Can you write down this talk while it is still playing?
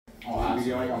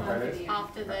videoing on photos?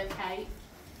 After the cake.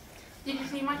 Did you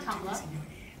see my Tumblr?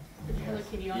 Did you put a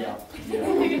kitty on it? Yeah.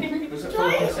 Was it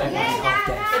 4%?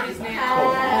 It is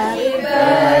now. Happy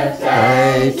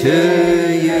birthday to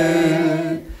you.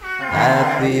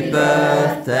 Happy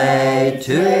birthday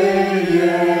to you.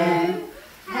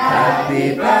 Happy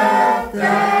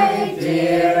birthday,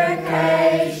 dear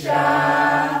Acacia.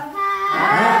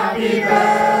 Happy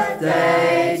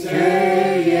birthday to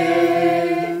you.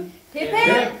 Hip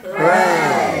hip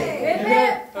Hooray! hip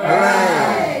hip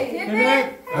Hooray! hip hip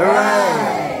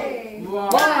Hooray!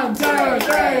 1, 2, 3,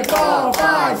 4,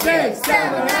 5, 6,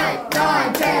 7, 8,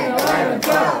 9, 10, 11,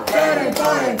 12, 13,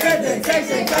 14, 15,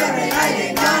 16, 17,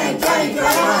 18, 19, 20, 21.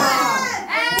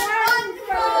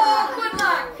 Good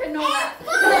luck and all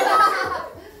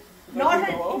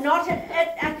that. Not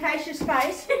at Acacia's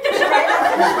face.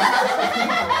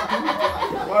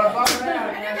 Well, fuck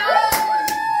around.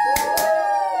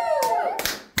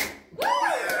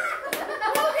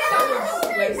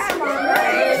 Come on,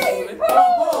 Reese. You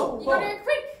gotta go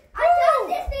quick. I've done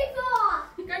this before.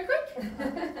 Go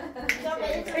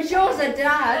quick. Is yours a dud? I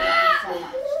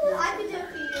can do it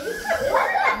for you.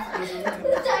 I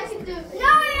can do it for you.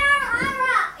 No,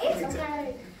 it's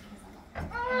okay.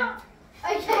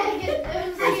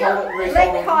 Okay,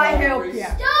 Let Kai help you.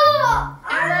 Stop!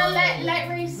 Ara, let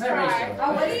Reese try.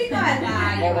 Oh, what are you guys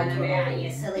arguing about, you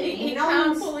silly? He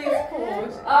can't pull his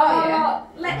cord. Oh, yeah.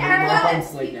 Let You Aaron got Can't it.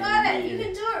 sleep You now. got it. You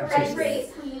can do it, right, Reese?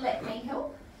 Will you let me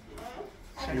help?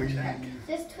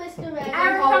 Just twist around.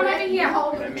 Ara, come over here.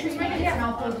 Hold it. Ready? And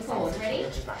I'll pull the cord. Ready?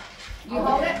 You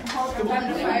hold it. Hold it.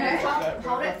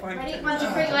 Hold it. Ready? 1, 2,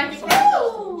 3, like it.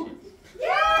 Woo!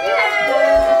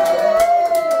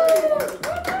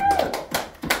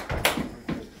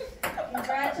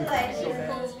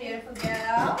 Congratulations, beautiful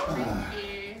girl. Thank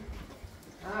you.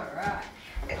 Alright.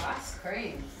 Ice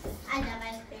cream. I love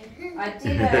ice cream. I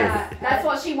did that's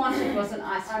what she wanted, wasn't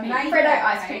ice cream. made Freddo that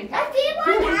ice cream. I did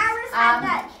want Ara's had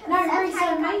that. No, Reese,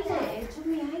 I Okay, made okay. it. It took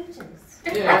me ages.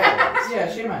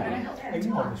 Yeah, she made it.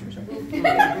 Ignore this, Michelle. I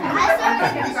saw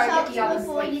it in the shops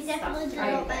before. You definitely did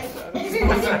not make it.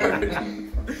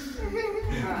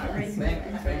 Alright, Reese.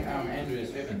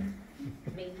 Andrea's heaven.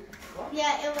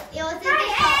 Yeah, it was in the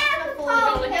shops before.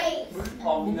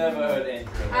 I've never heard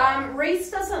Andrew. Reese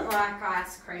doesn't like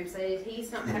ice cream, so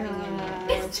he's not having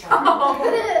any.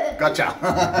 Gotcha. Why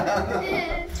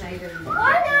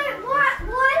do I not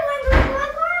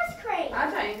like ice cream? I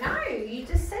don't know. You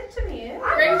just said to me. I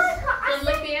Reese, like do you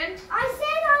lick the end? I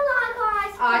said I like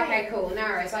ice cream. Oh, okay, cool. No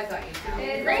worries, I got you.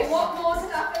 Reese, what more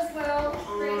stuff as well?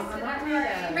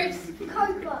 Reese,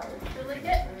 Cocoa. do you lick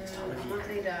it? I might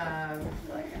need like a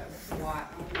wipe.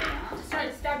 Just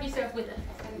don't stab yourself with it.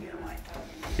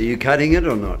 Are you cutting it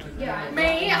or not? Yeah,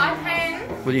 Me, I can.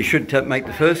 Well, you should make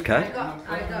the first cut. I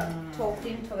got talked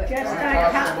into it. Just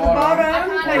don't cut the bottom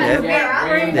because you'll get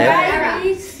cream Yep.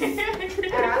 babies.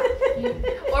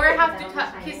 Or I have to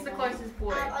kiss the closest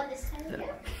boy. On this side,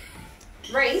 yeah.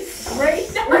 Reese,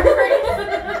 Reese. come over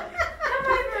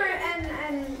and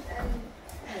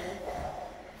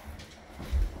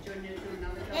do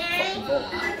another job.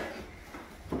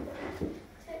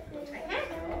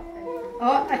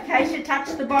 Oh, Acacia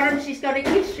touched the bottom. She's got to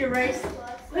kiss you, Reese.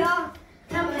 Yeah.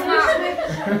 Come on.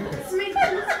 Smooch.